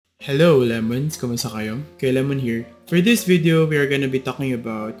Hello Lemons, kamusta kayo? KuyaLemon here. For this video, we are gonna be talking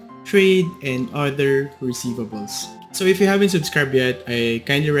about trade and other receivables. So if you haven't subscribed yet, I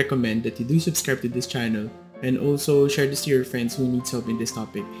kindly recommend that you do subscribe to this channel and also share this to your friends who needs help in this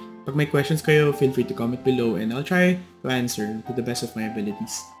topic. Pag may questions kayo, feel free to comment below and I'll try to answer to the best of my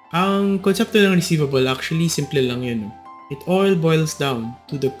abilities. Ang konsepto ng receivable, actually simple lang yun. No? It all boils down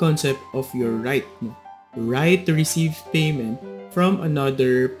to the concept of your right. No? Right to receive payment from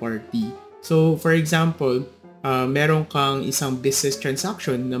another party. So, for example, meron kang isang business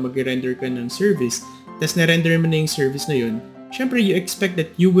transaction na mag-render ka ng service, tas na-render mo na yung service na yun, syempre you expect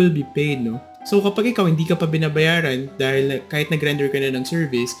that you will be paid, no? So, kapag ikaw hindi ka pa binabayaran dahil kahit nag-render ka na ng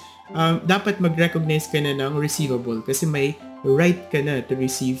service, dapat mag-recognize ka na ng receivable kasi may right ka na to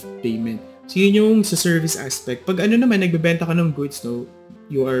receive payment. So, yun yung sa service aspect. Pag ano naman, nagbebenta ka ng goods, no?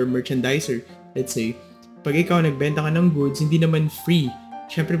 You are merchandiser, let's say. Pag ikaw nagbenta ka ng goods, hindi naman free.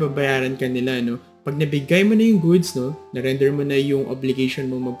 Siyempre, babayaran ka nila, no? Pag nabigay mo na yung goods, no? Na-render mo na yung obligation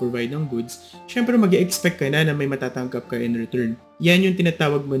mo mag-provide ng goods, siyempre, mag-expect ka na may matatanggap ka in return. Yan yung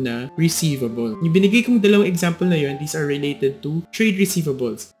tinatawag mo na receivable. Yung binigay kong dalawang example na yun, these are related to trade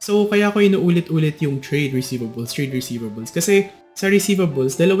receivables. So, kaya ko inuulit-ulit yung trade receivables. Kasi, sa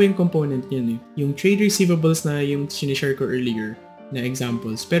receivables, dalawa yung component yun, eh. Yung trade receivables na yung sinishare ko earlier, na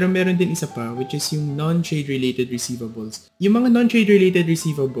examples. Pero meron din isa pa, which is yung non-trade related receivables. Yung mga non-trade related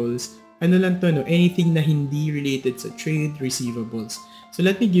receivables, ano lang to, no? Anything na hindi related sa trade receivables. So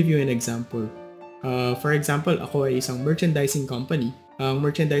let me give you an example. For example, ako ay isang merchandising company. Ang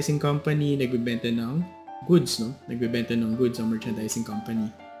merchandising company, nagbebenta ng goods, no? Nagbebenta ng goods ang merchandising company.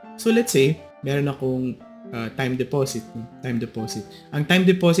 So let's say, meron akong time deposit, no? Time deposit. Ang time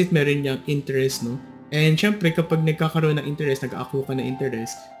deposit, meron niyang interest, no? And syempre, kapag nagkakaroon ng interest, nag-accrue ka ng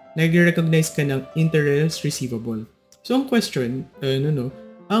interest, nag-recognize ka ng interest receivable. So, ang question,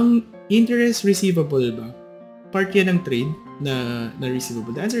 ang interest receivable ba? Part yan ng trade na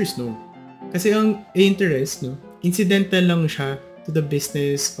receivable? The answer is no. Kasi ang interest, no, incidental lang siya to the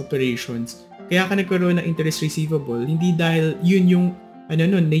business operations. Kaya ka nagkaroon ng interest receivable, hindi dahil yun yung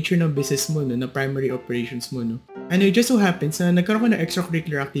nature ng business mo, no, na primary operations mo. No. It just so happens na nagkaroon ka ng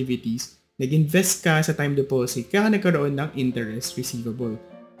extracurricular activities, nag-invest ka sa time deposit, kaya ka nagkaroon ng interest receivable.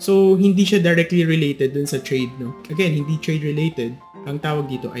 So, hindi siya directly related dun sa trade, no? Again, hindi trade related. Ang tawag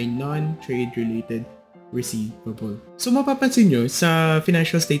dito ay non-trade related receivable. So, mapapansin nyo, sa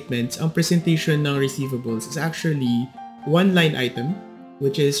financial statements, ang presentation ng receivables is actually one line item,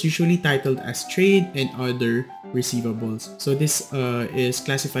 which is usually titled as trade and other receivables. So, this is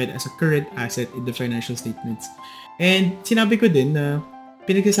classified as a current asset in the financial statements. And sinabi ko din na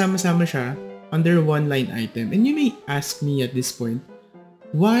pinagsasama-sama siya under one line item. And you may ask me at this point,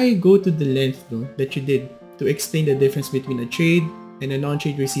 why go to the length that you did to explain the difference between a trade and a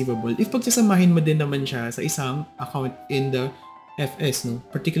non-trade receivable if pagsasamahin mo din naman siya sa isang account in the FS,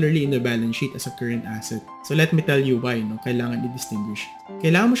 particularly in the balance sheet as a current asset. So let me tell you why kailangan i-distinguish.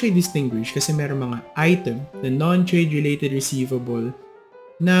 Kailangan mo siya i-distinguish kasi meron mga item na non-trade related receivable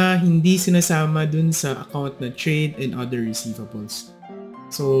na hindi sinasama dun sa account na trade and other receivables.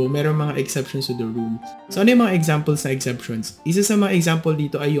 So, meron mga exceptions to the rule. So, ano yung mga examples na exceptions? Isa sa mga example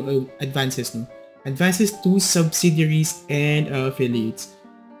dito ay yung advances, no? Advances to subsidiaries and affiliates.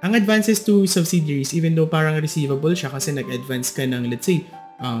 Ang advances to subsidiaries, even though parang receivable siya kasi nag-advance ka ng, let's say,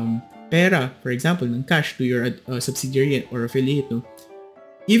 pera, for example, ng cash to your subsidiary or affiliate, no?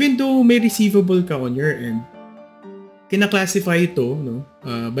 Even though may receivable ka on your end, kina-classify ito,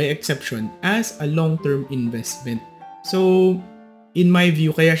 by exception, as a long-term investment. So, in my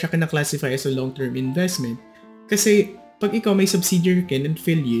view, kaya siya kina-classify as a long-term investment. Kasi, pag ikaw may subsidiary ka and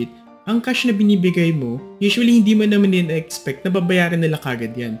affiliate, ang cash na binibigay mo, usually hindi mo naman din expect na babayaran nila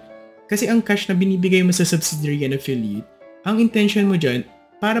kagad yan. Kasi ang cash na binibigay mo sa subsidiary and affiliate, ang intention mo dyan,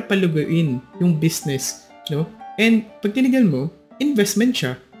 para paluguin yung business. No? And pag tinignan mo, investment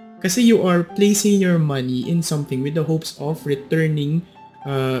siya. Kasi you are placing your money in something with the hopes of returning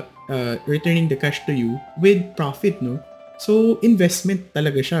the cash to you with profit, no? So, investment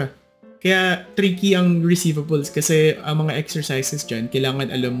talaga siya. Kaya, tricky ang receivables kasi ang mga exercises dyan,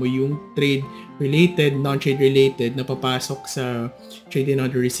 kailangan alam mo yung trade-related, non-trade-related na papasok sa trade and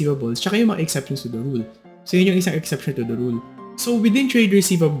other receivables, tsaka yung mga exceptions to the rule. So, yun yung isang exception to the rule. So, within trade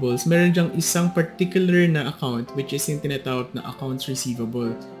receivables, meron dyang isang particular na account which is yung tinatawag na accounts receivable.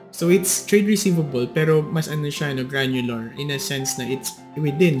 So, it's trade receivable pero mas siya, granular in a sense na it's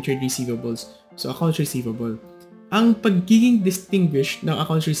within trade receivables. So, accounts receivable. Ang pagiging distinguished ng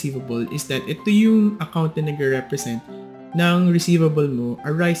accounts receivable is that ito yung account na nag-represent ng receivable mo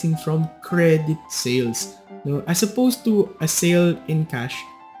arising from credit sales. No? As opposed to a sale in cash,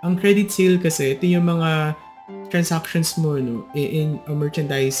 Ang credit sale kasi, ito yung mga transactions mo no, in a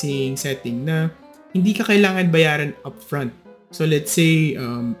merchandising setting na hindi ka kailangan bayaran upfront. So let's say,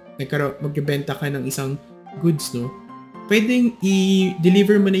 magbebenta ka ng isang goods, no? Pwedeng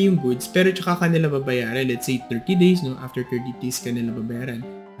i-deliver mo na yung goods, pero tsaka ka nila babayaran. Let's say 30 days, no? After 30 days ka nila babayaran.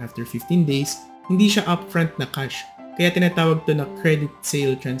 After 15 days, hindi siya upfront na cash. Kaya tinatawag to na credit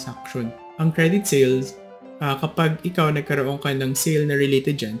sale transaction. Ang credit sales, kapag ikaw nagkaroon ka ng sale na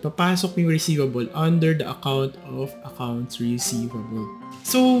related dyan, papasok yung receivable under the account of accounts receivable.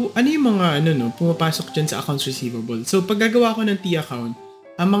 So, ano yung mga pumapasok dyan sa accounts receivable? So, pag gagawa ko ng T account,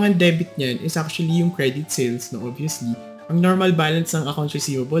 ang mga debit niyan is actually yung credit sales, no, obviously. Ang normal balance ng accounts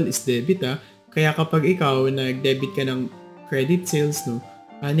receivable is debit, Kaya kapag ikaw nag-debit ka ng credit sales, no,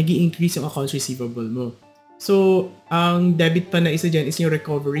 nag-i-increase yung accounts receivable mo. So, ang debit pa na isa dyan is yung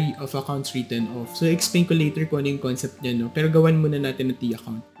recovery of accounts written off. So, explain ko later kung ano yung concept niya, no? Pero gawan muna natin ng T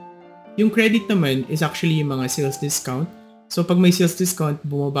account. Yung credit naman is actually yung mga sales discount. So, pag may sales discount,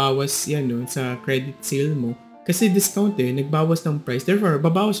 bumabawas yan, no, sa credit sale mo. Kasi discount nagbawas ng price. Therefore,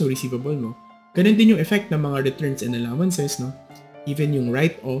 babawas yung receivable mo. Ganun din yung effect ng mga returns and allowances, no? Even yung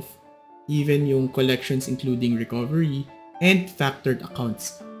write-off, even yung collections including recovery, and factored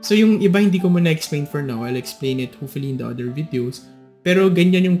accounts. So yung iba hindi ko muna explain for now. I'll explain it hopefully in the other videos. Pero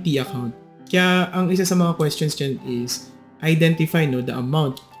ganyan yung T account. Kaya ang isa sa mga questions dyan is identify the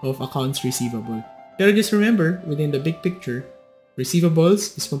amount of accounts receivable. Pero just remember, within the big picture,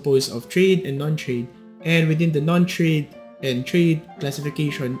 receivables is composed of trade and non-trade. And within the non-trade and trade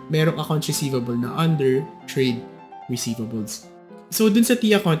classification, merong accounts receivable na under trade receivables. So dun sa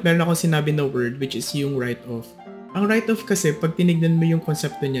T account, meron akong sinabi na word which is yung write-off. Ang write-off kasi, pag tinignan mo yung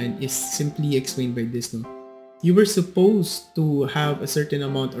konsepto niyan, is simply explained by this, no? You were supposed to have a certain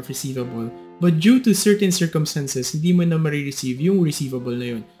amount of receivable, but due to certain circumstances, hindi mo na ma-receive yung receivable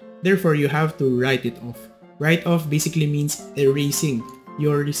na yun. Therefore, you have to write it off. Write-off basically means erasing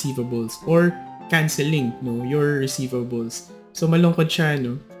your receivables or canceling, no, your receivables. So, malungkot siya,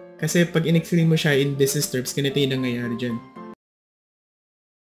 no? Kasi pag in-explain mo siya in business terms, ganito yung nangyayari dyan.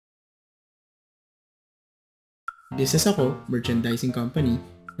 Business ako, merchandising company,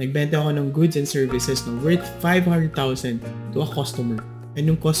 nagbenta ako ng goods and services na worth 500,000 to a customer. And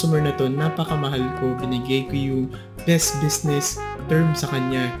yung customer na to, napakamahal ko, binigay ko yung best business term sa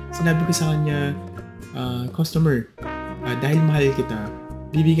kanya. Sinabi ko sa kanya, customer, dahil mahal kita,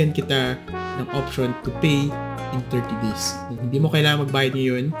 bibigyan kita ng option to pay in 30 days. Kung hindi mo kailangan magbayad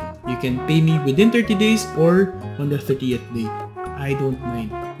ngayon, you can pay me within 30 days or on the 30th day. I don't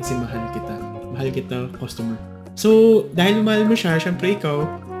mind kasi mahal kita. Mahal kita, customer. So, dahil mahal mo siya, syempre ikaw,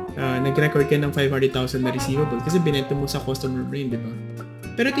 nag-record ka ng 500,000 na receivable kasi binenta mo sa customer mo yun, di ba?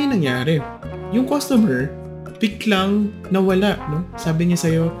 Pero ito yung nangyari. Yung customer, biglang nawala, no? Sabi niya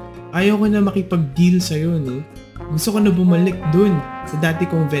sa'yo, ayaw ko na makipag-deal sa'yo, no? Gusto ko na bumalik dun sa dati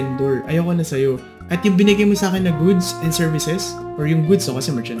kong vendor. Ayaw ko na sa'yo. At yung binigay mo sa akin na goods and services, or yung goods, so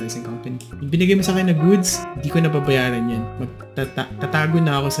kasi merchandising company, yung binigay mo sa akin na goods, hindi ko na babayaran yan. Tatago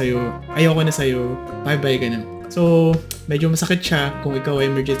na ako sa'yo. Ayaw ko na sa'yo. Bye-bye ka na. So, medyo masakit siya kung ikaw ay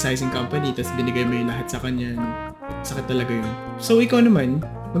merchandising company tapos binigay mo yung lahat sa kanya. No? Sakit talaga yun. So, ikaw naman,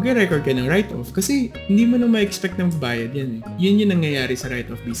 mag-record ka ng write-off kasi hindi mo na ma-expect na magbayad yan. Yun yung nangyayari sa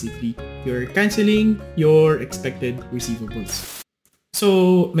write-off basically. You're canceling your expected receivables.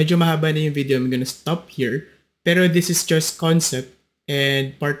 So, medyo mahaba na yung video. I'm gonna stop here. Pero this is just concept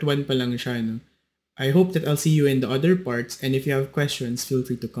and part 1 pa lang siya. No? I hope that I'll see you in the other parts and if you have questions, feel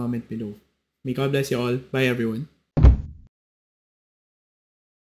free to comment below. May God bless you all. Bye everyone.